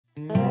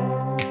When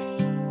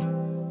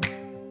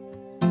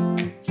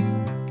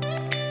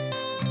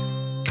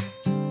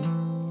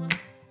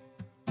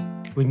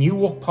you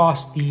walk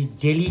past the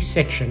deli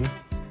section,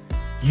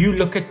 you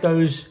look at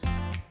those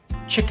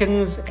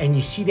chickens and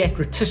you see that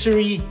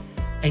rotisserie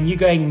and you're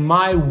going,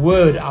 my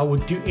word, I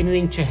would do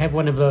anything to have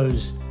one of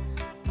those.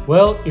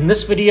 Well, in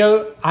this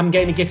video, I'm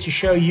going to get to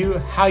show you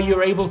how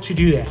you're able to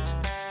do that.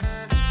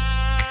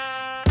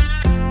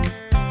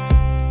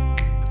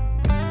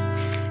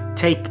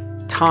 Take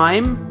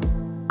thyme,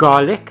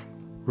 garlic,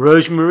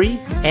 rosemary,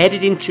 add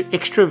it into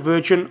extra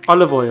virgin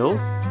olive oil,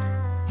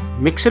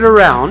 mix it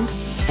around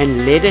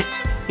and let it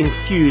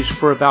infuse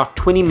for about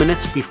 20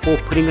 minutes before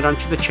putting it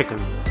onto the chicken.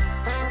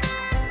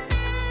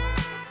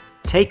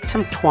 Take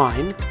some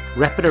twine,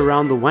 wrap it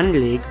around the one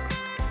leg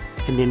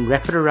and then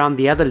wrap it around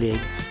the other leg.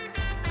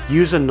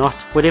 Use a knot,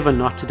 whatever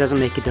knot, it doesn't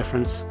make a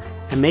difference,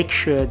 and make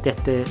sure that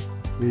the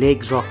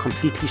legs are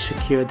completely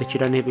secure, that you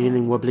don't have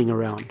anything wobbling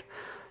around.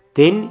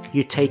 Then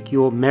you take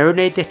your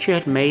marinade that you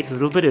had made a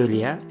little bit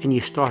earlier and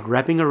you start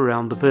rubbing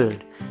around the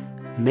bird.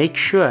 Make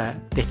sure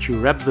that you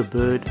rub the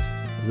bird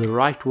the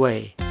right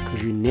way,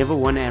 because you never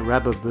want to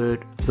rub a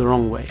bird the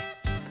wrong way.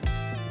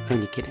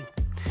 Only kidding.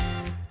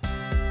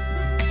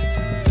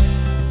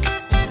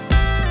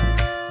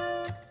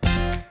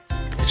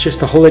 It's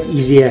just a whole lot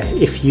easier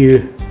if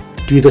you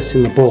do this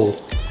in the bowl,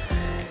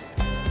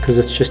 because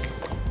it's just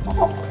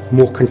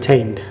more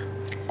contained.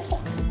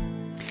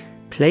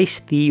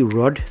 Place the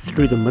rod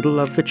through the middle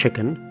of the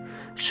chicken,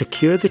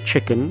 secure the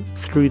chicken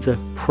through the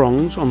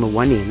prongs on the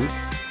one end,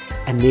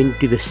 and then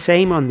do the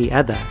same on the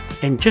other,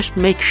 and just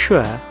make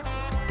sure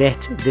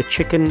that the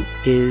chicken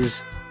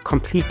is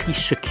completely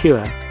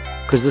secure,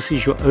 because this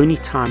is your only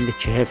time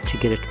that you have to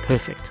get it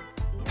perfect.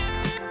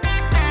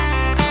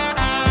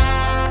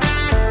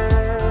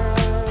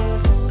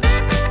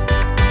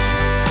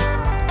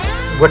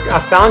 What I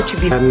found to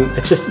be,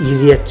 it's just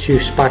easier to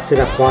spice it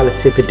up while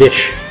it's in the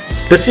dish.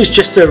 This is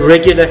just a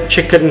regular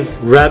chicken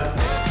rub.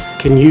 You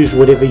can use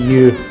whatever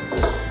you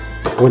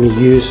want to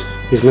use.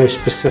 There's no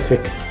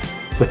specific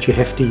what you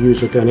have to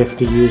use or don't have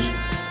to use.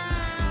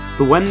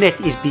 The one that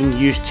is being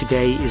used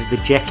today is the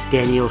Jack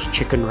Daniel's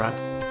chicken rub.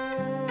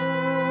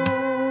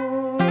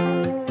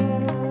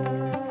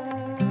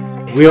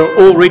 We are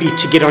all ready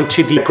to get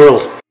onto the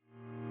grill.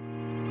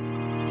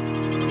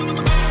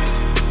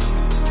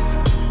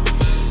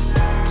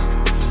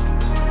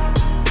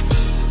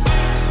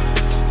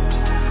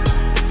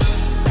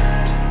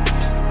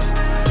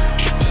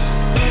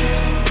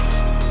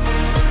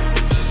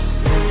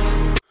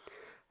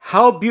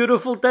 How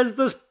beautiful does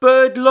this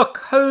bird look?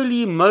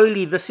 Holy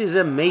moly, this is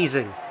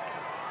amazing.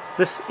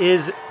 This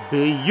is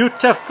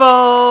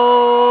beautiful.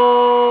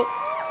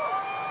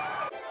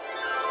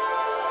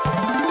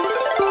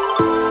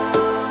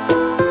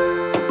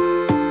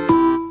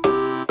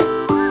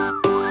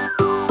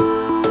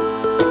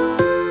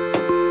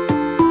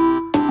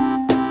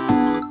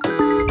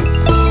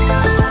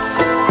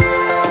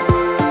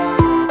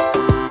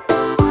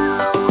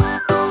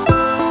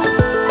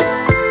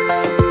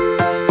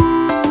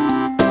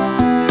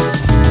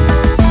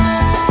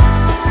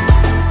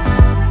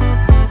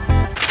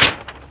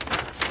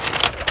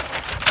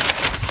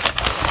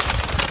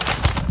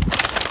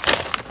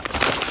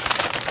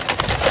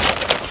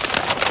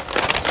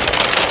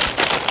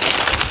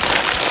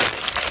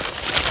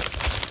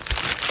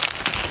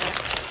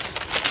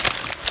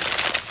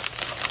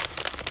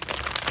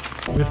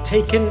 We've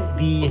taken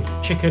the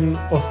chicken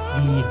off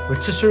the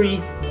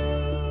rotisserie.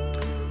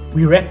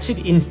 We wrapped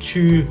it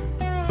into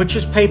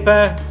butcher's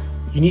paper.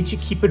 You need to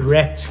keep it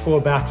wrapped for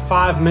about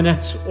 5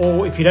 minutes,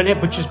 or if you don't have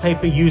butcher's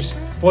paper, use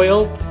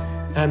foil.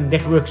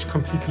 That works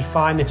completely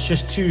fine. It's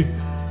just to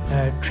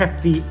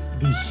trap the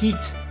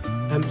heat,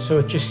 so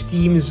it just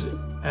steams.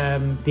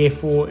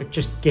 Therefore, it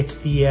just gets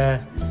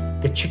the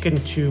chicken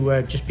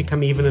to just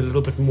become even a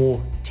little bit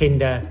more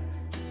tender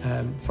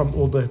from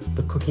all the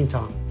cooking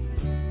time.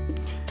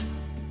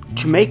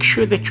 To make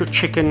sure that your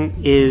chicken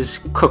is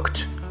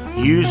cooked,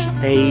 use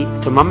a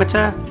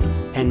thermometer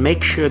and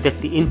make sure that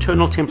the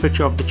internal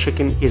temperature of the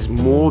chicken is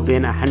more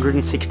than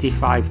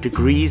 165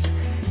 degrees.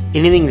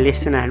 Anything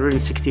less than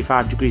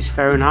 165 degrees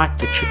Fahrenheit,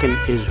 the chicken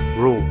is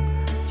raw.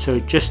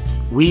 So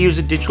we use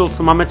a digital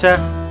thermometer.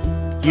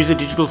 Use a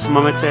digital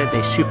thermometer.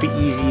 They're super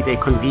easy, they're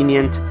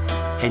convenient,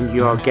 and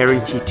you are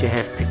guaranteed to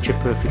have picture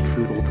perfect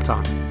food all the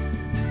time.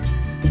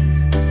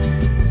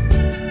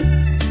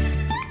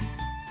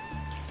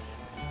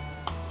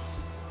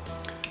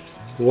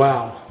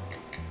 Wow,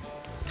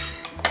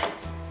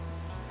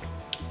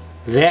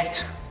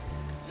 that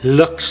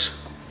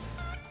looks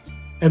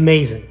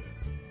amazing,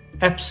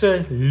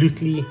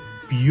 absolutely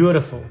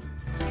beautiful.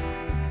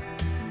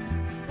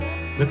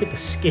 Look at the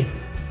skin,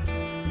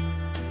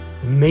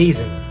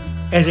 amazing.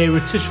 As a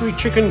rotisserie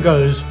chicken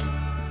goes,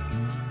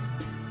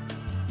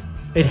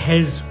 it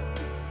has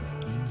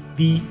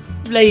the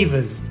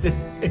flavors,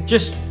 it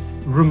just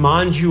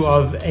reminds you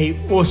of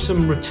an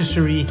awesome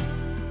rotisserie.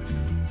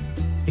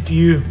 If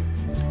you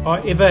are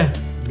ever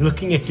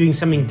looking at doing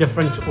something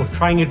different or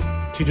trying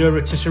to do a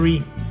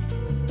rotisserie,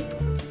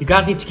 you're going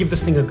guys need to give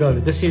this thing a go.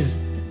 This is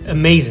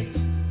amazing.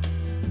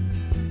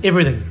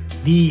 Everything,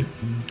 the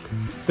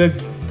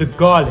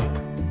garlic,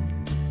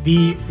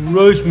 the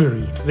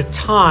rosemary, the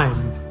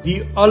thyme,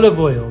 the olive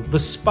oil, the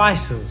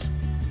spices,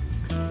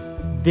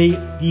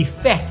 the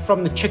fat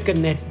from the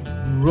chicken that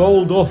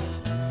rolled off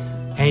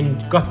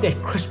and got that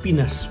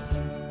crispiness.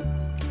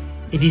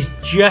 It is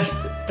just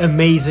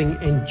amazing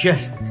and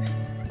just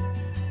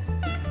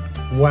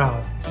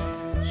wow.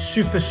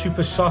 Super,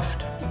 super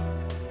soft.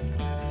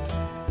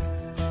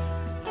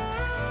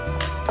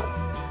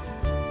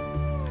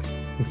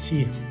 And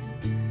see,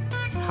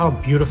 how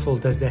beautiful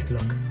does that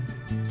look?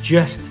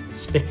 Just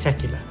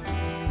spectacular.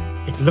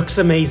 It looks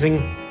amazing.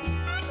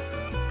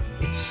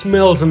 It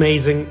smells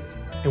amazing.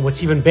 And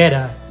what's even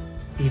better,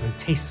 it even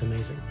tastes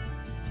amazing.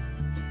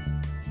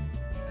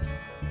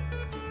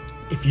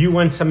 If you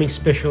want something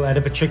special out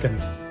of a chicken,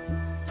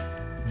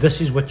 this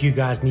is what you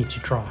guys need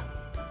to try.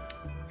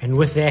 And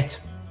with that,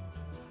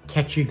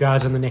 catch you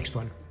guys on the next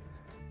one.